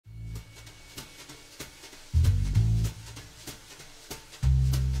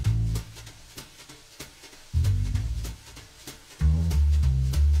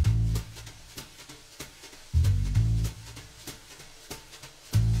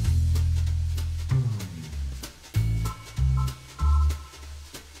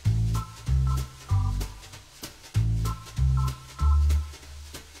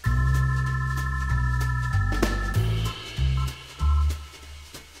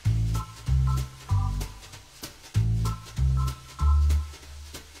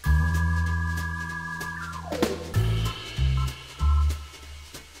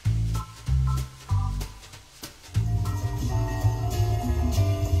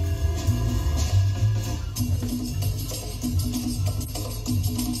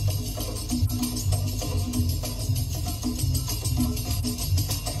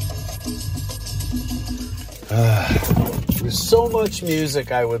So much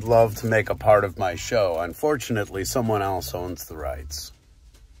music I would love to make a part of my show. Unfortunately, someone else owns the rights.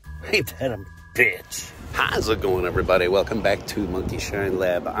 Ain't that a bitch? How's it going, everybody? Welcome back to Monkey Shine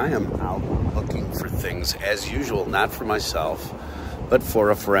Lab. I am out looking for things as usual, not for myself, but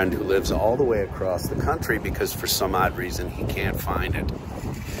for a friend who lives all the way across the country because for some odd reason he can't find it.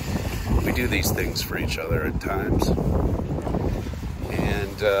 We do these things for each other at times.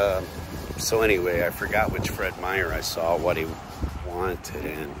 And so anyway, I forgot which Fred Meyer I saw, what he wanted,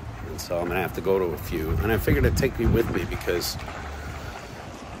 and so I'm going to have to go to a few. And I figured it'd take me with me because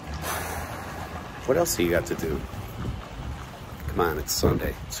what else do you got to do? Come on, it's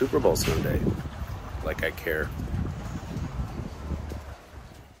Sunday. Super Bowl Sunday. Like I care.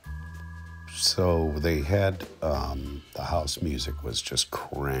 So they had, the house music was just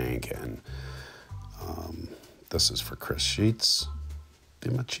cranking. This is for Chris Sheets. Di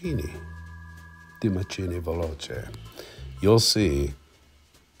Macchini Veloce. You'll see,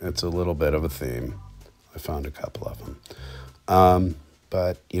 it's a little bit of a theme. I found a couple of them.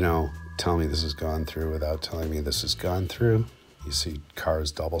 But, you know, tell me this has gone through without telling me this has gone through. You see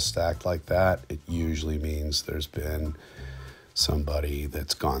cars double stacked like that, it usually means there's been somebody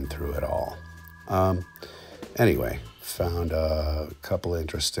that's gone through it all. Anyway, found a couple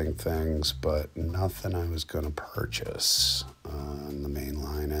interesting things, but nothing I was going to purchase on the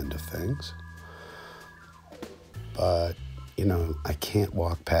mainline end of things. But, you know, I can't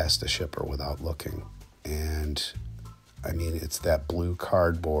walk past a shipper without looking. And, I mean, it's that blue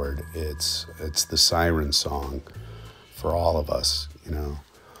cardboard. It's the siren song for all of us, you know.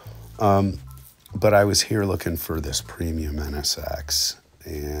 But I was here looking for this premium NSX.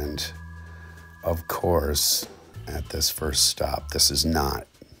 And, of course, at this first stop, this is not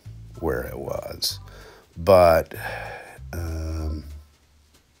where it was. But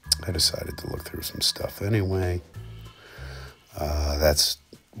I decided to look through some stuff anyway. That's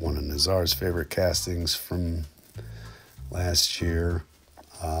one of Nazar's favorite castings from last year.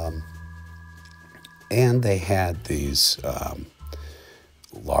 And they had these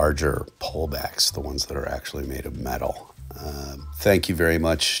larger pullbacks, the ones that are actually made of metal. Thank you very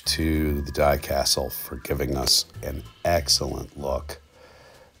much to the Die Castle for giving us an excellent look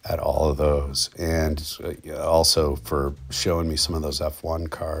at all of those, and also for showing me some of those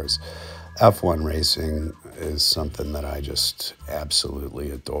F1 cars. F1 racing is something that I just absolutely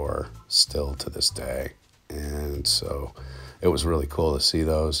adore still to this day, and so it was really cool to see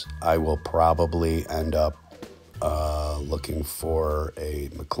those. I will probably end up looking for a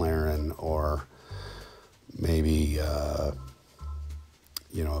McLaren or maybe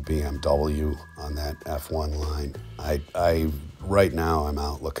you know, a BMW on that F1 line. I right now I'm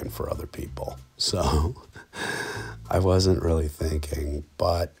out looking for other people, so I wasn't really thinking,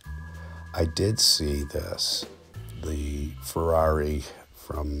 but I did see this, the Ferrari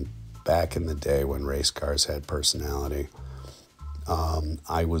from back in the day when race cars had personality.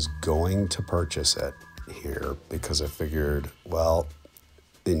 I was going to purchase it here because I figured, well,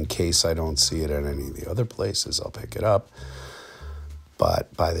 in case I don't see it at any of the other places, I'll pick it up.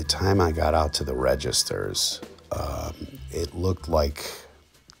 But by the time I got out to the registers, it looked like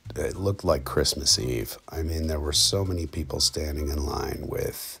Christmas Eve. I mean, there were so many people standing in line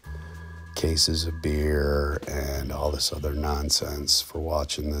with cases of beer and all this other nonsense for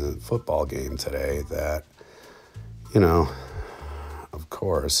watching the football game today that, you know, of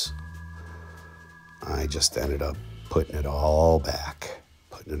course, I just ended up putting it all back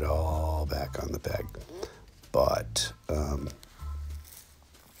on the peg. But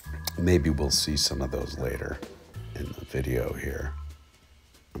maybe we'll see some of those later in the video here.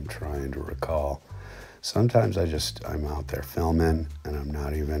 I'm trying to recall. Sometimes I'm out there filming and I'm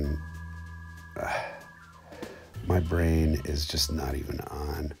not even, my brain is just not even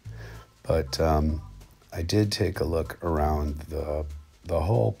on. But I did take a look around the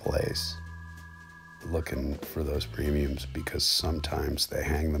whole place looking for those premiums because sometimes they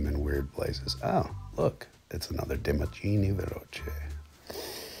hang them in weird places. Oh, look, it's another Di Macchini Veloce.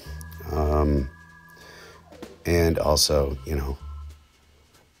 And also, you know,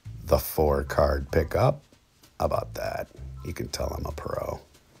 the 4-card pickup. How about that? You can tell I'm a pro.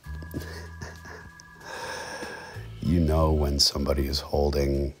 You know when somebody is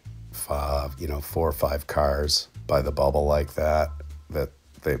holding 4 or 5 cars by the bubble like that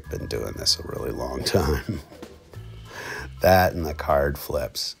they've been doing this a really long time. That and the card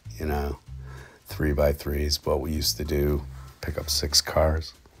flips, you know, 3x3s, what we used to do, pick up 6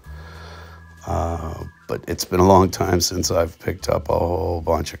 cars. But it's been a long time since I've picked up a whole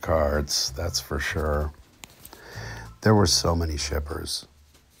bunch of cards, that's for sure. There were so many shippers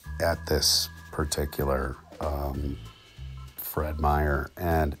at this particular Fred Meyer.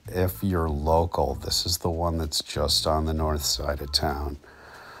 And if you're local, this is the one that's just on the north side of town.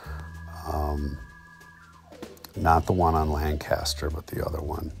 Not the one on Lancaster, but the other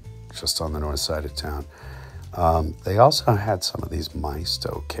one, just on the north side of town. They also had some of these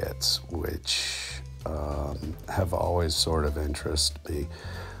Maisto kits, which have always sort of interested me.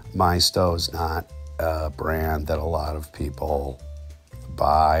 Maisto is not a brand that a lot of people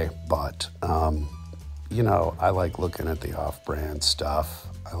buy, but, you know, I like looking at the off-brand stuff.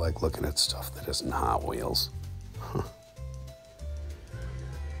 I like looking at stuff that isn't Hot Wheels.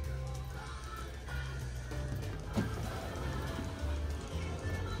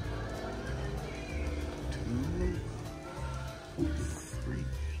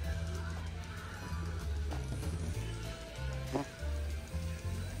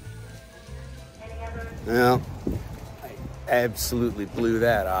 Well, I absolutely blew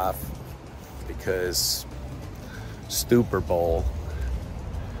that off because Super Bowl.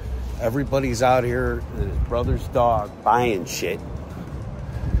 Everybody's out here and his brother's dog buying shit.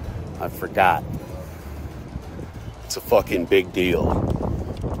 I forgot. It's a fucking big deal.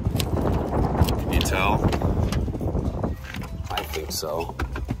 Can you tell? I think so.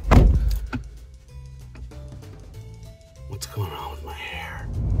 What's going on with my hair?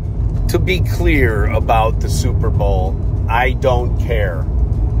 To be clear about the Super Bowl, I don't care.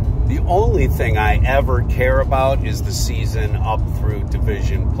 The only thing I ever care about is the season up through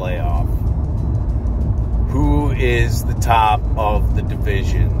division playoff. Who is the top of the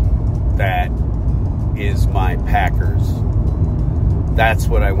division? That is my Packers. That's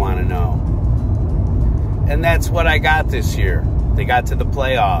what I want to know. And that's what I got this year. They got to the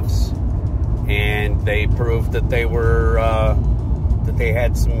playoffs. And they proved that they were... that they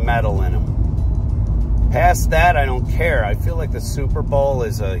had some metal in them. Past that, I don't care. I feel like the Super Bowl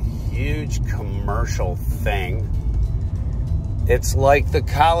is a huge commercial thing. It's like the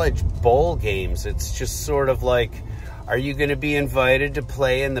college bowl games. It's just sort of like, are you going to be invited to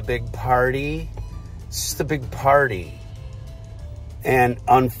play in the big party? It's just a big party. And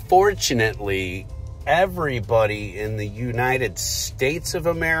unfortunately, everybody in the United States of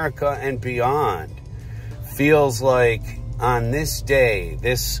America and beyond feels like on this day,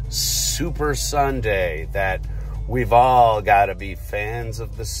 this Super Sunday, that we've all got to be fans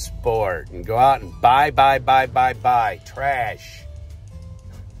of the sport and go out and buy trash.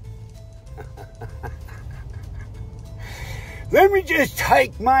 Let me just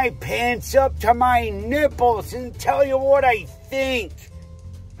hike my pants up to my nipples and tell you what I think.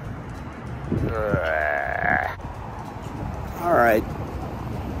 All right.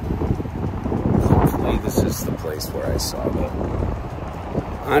 Hopefully this is the place where I saw that.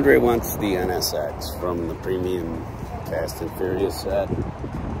 Andre wants the NSX from the premium Fast and Furious set.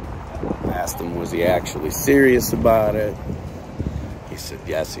 I asked him, was he actually serious about it? He said,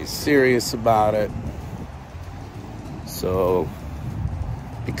 yes, he's serious about it. So,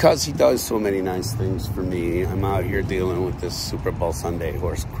 because he does so many nice things for me, I'm out here dealing with this Super Bowl Sunday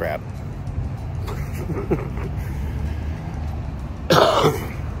horse crap.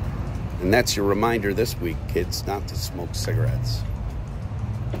 And that's your reminder this week, kids, not to smoke cigarettes.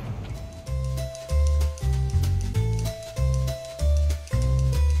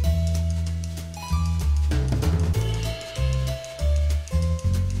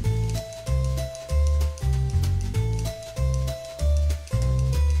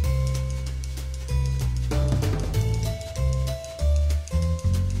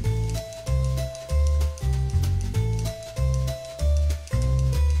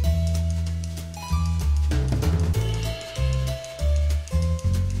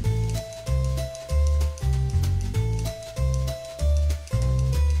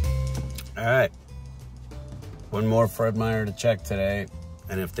 All right, one more Fred Meyer to check today.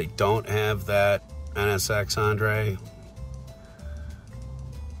 And if they don't have that NSX Andre,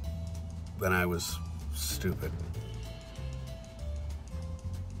 then I was stupid.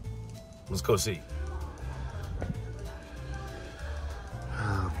 Let's go see.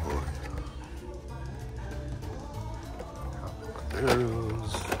 Oh boy.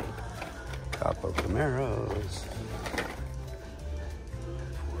 Capo Camaros.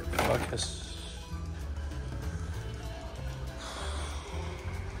 Focus.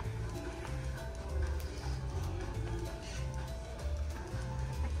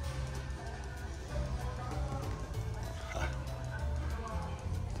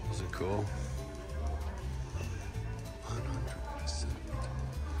 Is it cool? 100%.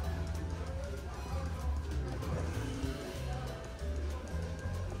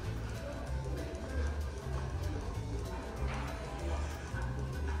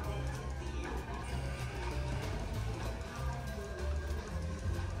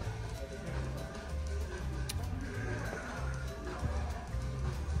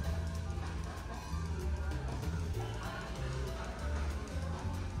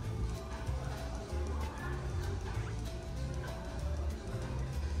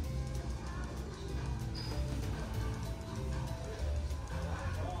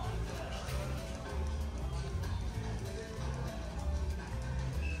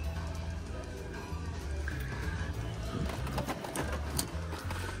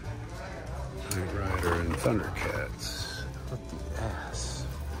 Predator and Thundercats. What the ass?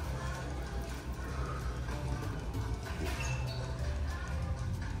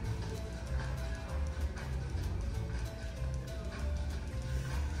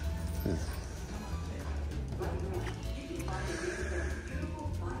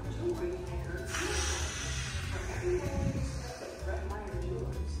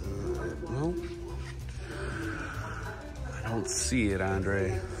 No, I don't see it,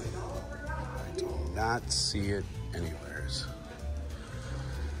 Andre. I do not see it anywheres.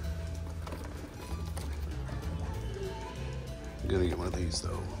 I'm gonna get one of these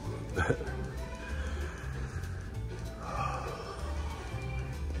though.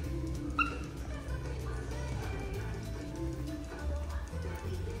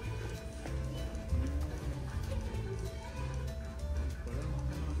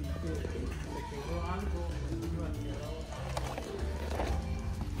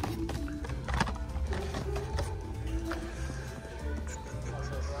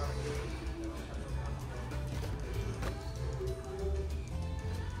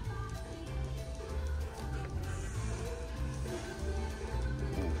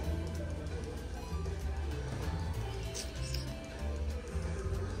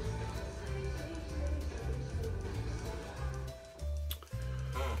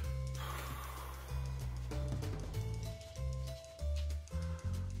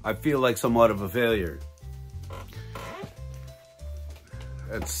 I feel like somewhat of a failure.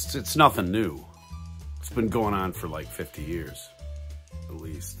 It's nothing new. It's been going on for like 50 years, at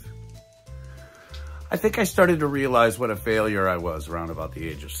least. I think I started to realize what a failure I was around about the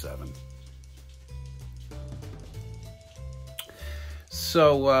age of 7.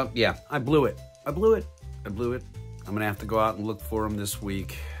 So, yeah, I blew it. I blew it. I'm gonna have to go out and look for them this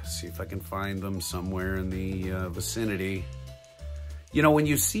week, see if I can find them somewhere in the vicinity. You know, when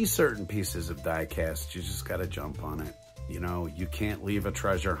you see certain pieces of die-cast, you just got to jump on it. You know, you can't leave a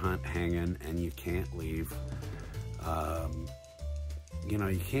treasure hunt hanging, and you can't leave, you know,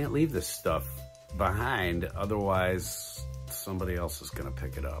 you can't leave this stuff behind. Otherwise, somebody else is going to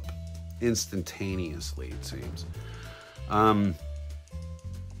pick it up instantaneously, it seems.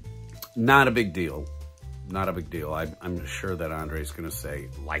 Not a big deal. Not a big deal. I'm sure that Andre's going to say,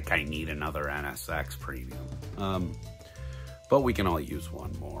 like, I need another NSX Premium. But we can all use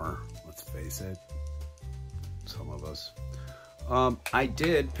one more, let's face it, some of us. I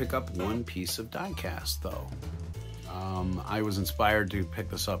did pick up one piece of die-cast, though. I was inspired to pick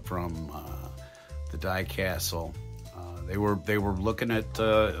this up from the Die Castle. They were looking at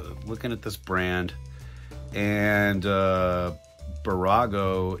this brand, and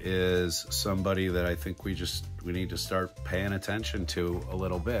Burago is somebody that I think we need to start paying attention to a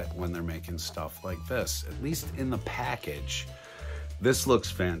little bit when they're making stuff like this, at least in the package. This looks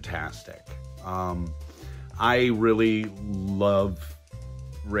fantastic. I really love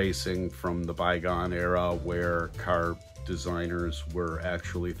racing from the bygone era where car designers were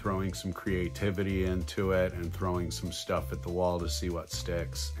actually throwing some creativity into it and throwing some stuff at the wall to see what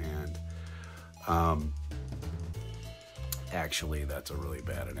sticks. And actually, that's a really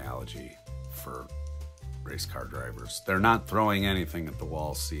bad analogy for race car drivers. They're not throwing anything at the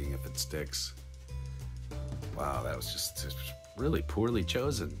wall, seeing if it sticks. Wow, that was just really poorly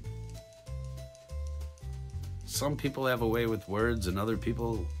chosen. Some people have a way with words, and other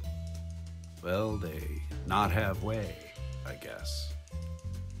people, well, they not have way, I guess.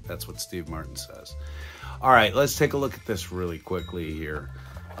 That's what Steve Martin says. All right, let's take a look at this really quickly here.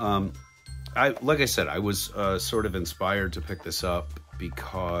 Like I said, I was sort of inspired to pick this up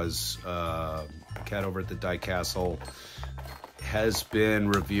because Cat over at the Die Castle has been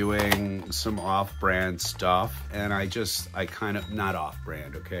reviewing some off-brand stuff, and I kind of, not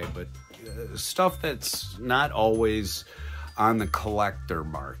off-brand, okay, but stuff that's not always on the collector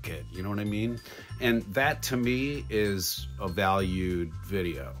market, you know what I mean? And that to me is a valued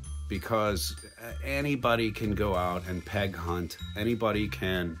video, because anybody can go out and peg hunt, anybody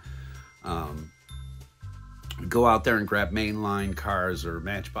can go out there and grab mainline cars or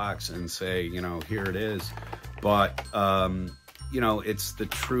Matchbox and say, you know, here it is. But you know, it's the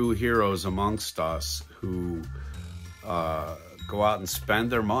true heroes amongst us who go out and spend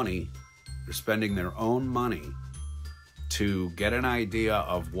their money. They're spending their own money to get an idea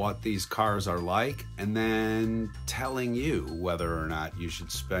of what these cars are like, and then telling you whether or not you should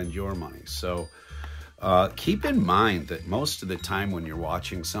spend your money. So keep in mind that most of the time when you're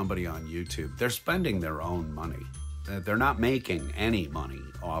watching somebody on YouTube, they're spending their own money. They're not making any money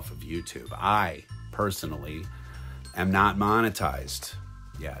off of YouTube. I personally am not monetized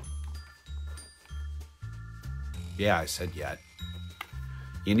yet. Yeah, I said yet.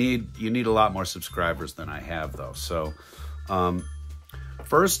 You need a lot more subscribers than I have, though. So,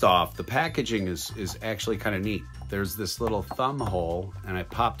 first off, the packaging is actually kind of neat. There's this little thumb hole, and I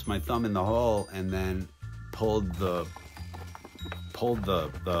popped my thumb in the hole and then pulled the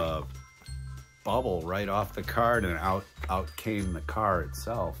bubble right off the card, and out came the car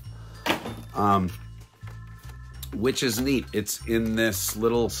itself, which is neat. It's in this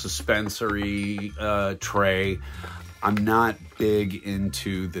little suspensory tray. I'm not big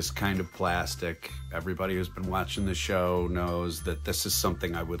into this kind of plastic. Everybody who's been watching the show knows that this is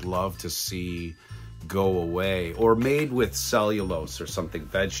something I would love to see go away, or made with cellulose or something,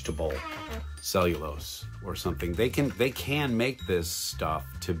 vegetable cellulose or something. They can make this stuff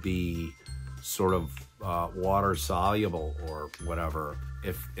to be sort of water soluble or whatever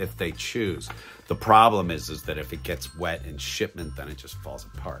if they choose. The problem is that if it gets wet in shipment, then it just falls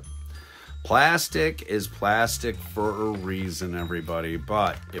apart. Plastic is plastic for a reason, everybody,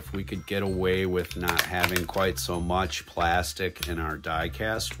 but if we could get away with not having quite so much plastic in our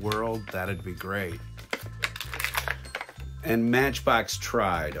die-cast world, that'd be great. And Matchbox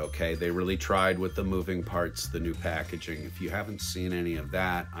tried, okay? They really tried with the moving parts, the new packaging. If you haven't seen any of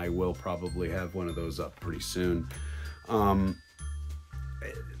that, I will probably have one of those up pretty soon.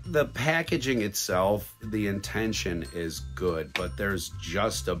 The packaging itself, the intention is good, but there's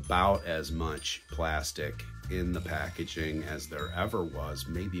just about as much plastic in the packaging as there ever was,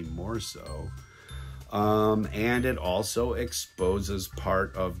 maybe more so. And it also exposes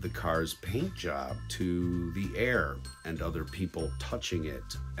part of the car's paint job to the air and other people touching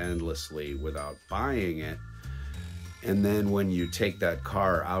it endlessly without buying it. And then when you take that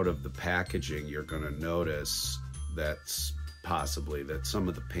car out of the packaging, you're going to notice that's possibly that some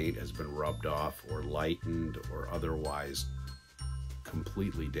of the paint has been rubbed off or lightened or otherwise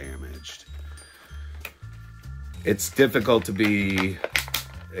completely damaged. It's difficult to be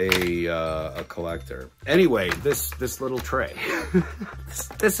a collector. Anyway, this little tray.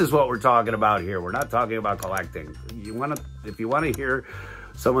 This is what we're talking about here. We're not talking about collecting. If you want to hear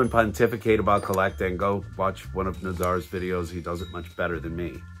someone pontificate about collecting, go watch one of Nazar's videos. He does it much better than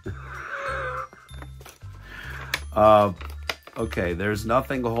me. Okay, there's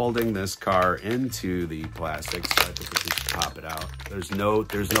nothing holding this car into the plastic, so I think we just pop it out. There's no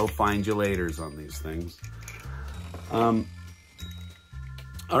findulators on these things. All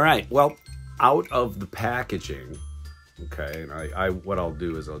right, well, out of the packaging, okay, and what I'll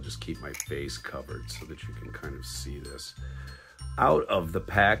do is I'll just keep my face covered so that you can kind of see this. Out of the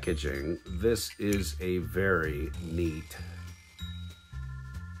packaging, this is a very neat,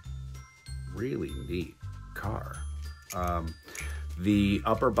 really neat car. The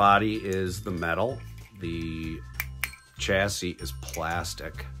upper body is the metal. The chassis is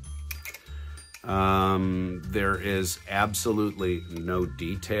plastic. There is absolutely no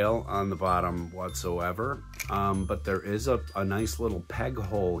detail on the bottom whatsoever. But there is a nice little peg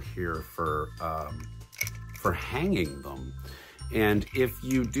hole here for hanging them. And if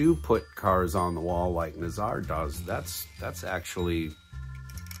you do put cars on the wall like Nazar does, that's actually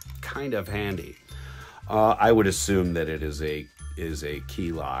kind of handy. I would assume that it is a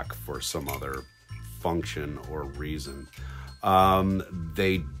key lock for some other function or reason.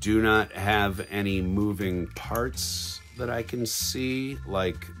 They do not have any moving parts that I can see,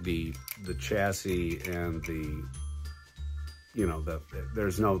 like the chassis and the, you know,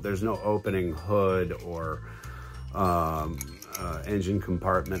 there's no opening hood or engine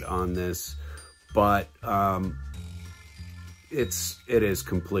compartment on this, but it is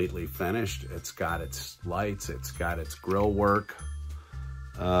completely finished. It's got its lights, it's got its grille work.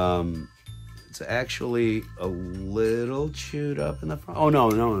 It's actually a little chewed up in the front. Oh no.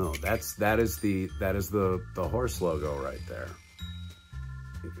 That is the horse logo right there.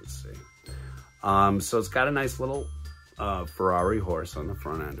 You can see. So it's got a nice little Ferrari horse on the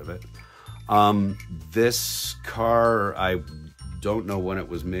front end of it. This car, I don't know when it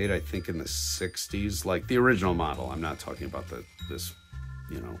was made. I think in the 60s, like the original model. I'm not talking about this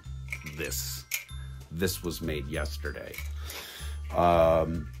was made yesterday.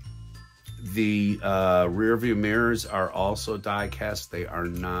 The rear view mirrors are also die cast. They're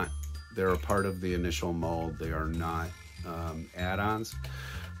a part of the initial mold. They are not add-ons.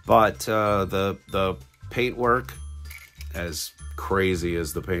 But the paintwork, as crazy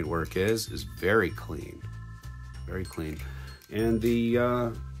as the paintwork is very clean. Very clean. And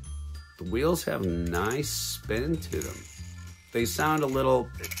the wheels have nice spin to them. They sound a little,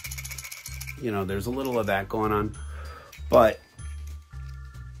 there's a little of that going on. But,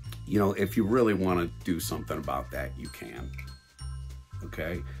 if you really want to do something about that, you can.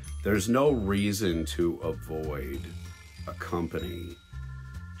 Okay? There's no reason to avoid a company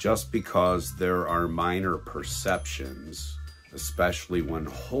just because there are minor perceptions, especially when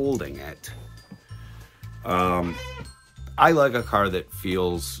holding it. I like a car that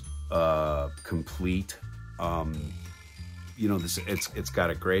feels complete. You know, it's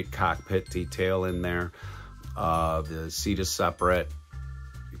got a great cockpit detail in there. The seat is separate.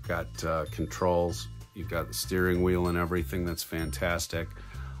 You've got controls. You've got the steering wheel and everything. That's fantastic.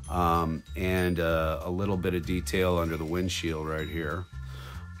 And a little bit of detail under the windshield right here.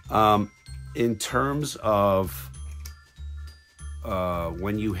 In terms of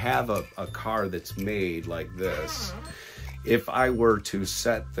when you have a car that's made like this, if I were to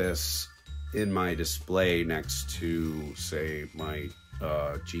set this in my display next to, say, my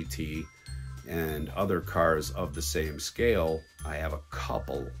GT and other cars of the same scale, I have a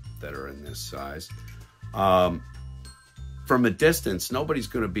couple that are in this size. From a distance, nobody's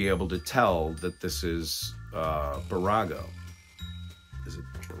going to be able to tell that this is Burago. Is it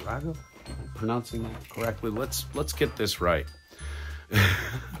Burago? Pronouncing that correctly? Let's get this right.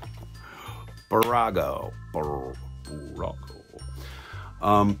 Burago. Burago.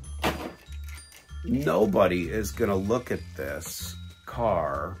 Nobody is going to look at this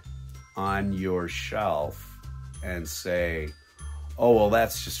car on your shelf and say, oh, well,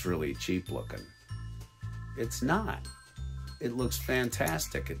 that's just really cheap looking. It's not. It looks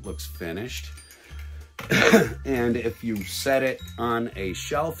fantastic. It looks finished. And if you set it on a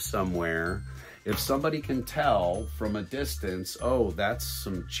shelf somewhere, if somebody can tell from a distance, oh, that's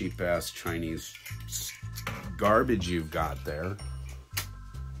some cheap-ass Chinese garbage you've got there,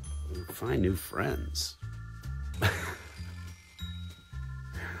 find new friends.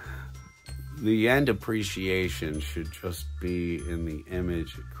 The end appreciation should just be in the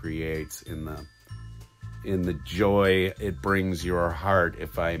image it creates, in the joy it brings your heart,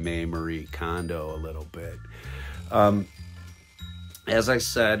 if I may Marie Kondo a little bit. As I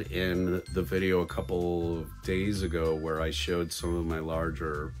said in the video a couple of days ago where I showed some of my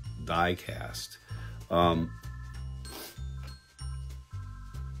larger die cast,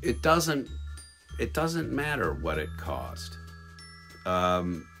 it doesn't matter what it cost.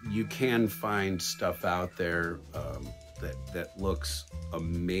 You can find stuff out there that looks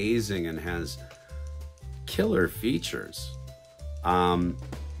amazing and has killer features.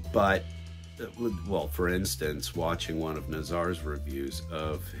 But, well, for instance, watching one of Nazar's reviews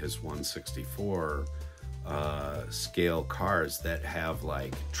of his 164 scale cars that have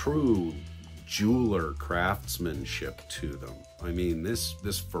like true jeweler craftsmanship to them. I mean, this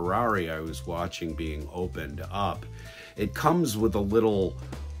Ferrari I was watching being opened up, it comes with a little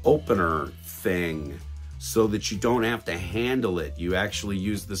opener thing so that you don't have to handle it. You actually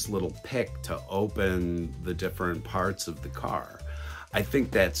use this little pick to open the different parts of the car. I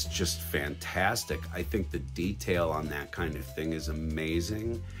think that's just fantastic. I think the detail on that kind of thing is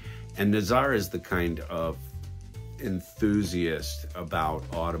amazing. And Nazar is the kind of enthusiast about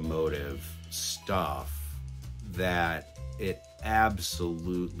automotive stuff that it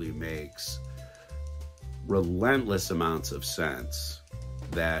absolutely makes relentless amounts of sense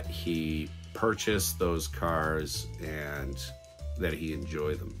that he purchase those cars and that he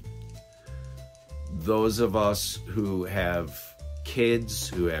enjoy them. Those of us who have kids,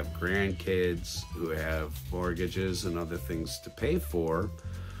 who have grandkids, who have mortgages and other things to pay for,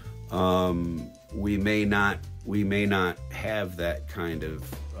 we may not have that kind of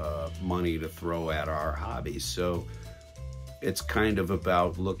money to throw at our hobby. So it's kind of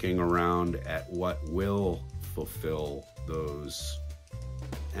about looking around at what will fulfill those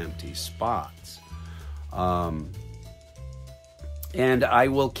empty spots. And I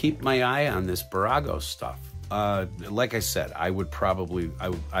will keep my eye on this Burago stuff. Like I said,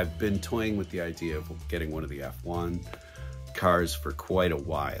 I've been toying with the idea of getting one of the F1 cars for quite a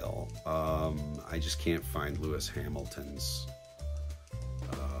while. I just can't find Lewis Hamilton's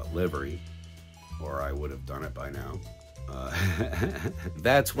livery, or I would have done it by now.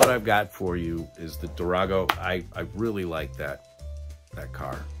 That's what I've got for you, is the Burago. I really like that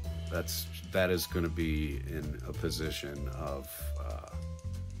car. That is going to be in a position of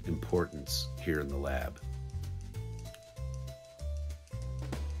importance here in the lab.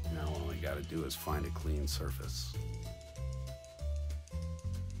 Now all I got to do is find a clean surface.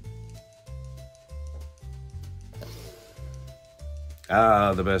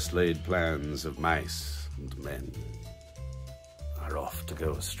 Ah, the best laid plans of mice and men are off to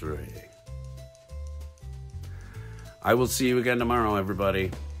go astray. I will see you again tomorrow,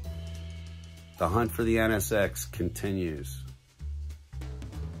 everybody. The hunt for the NSX continues.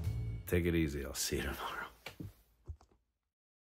 Take it easy. I'll see you tomorrow.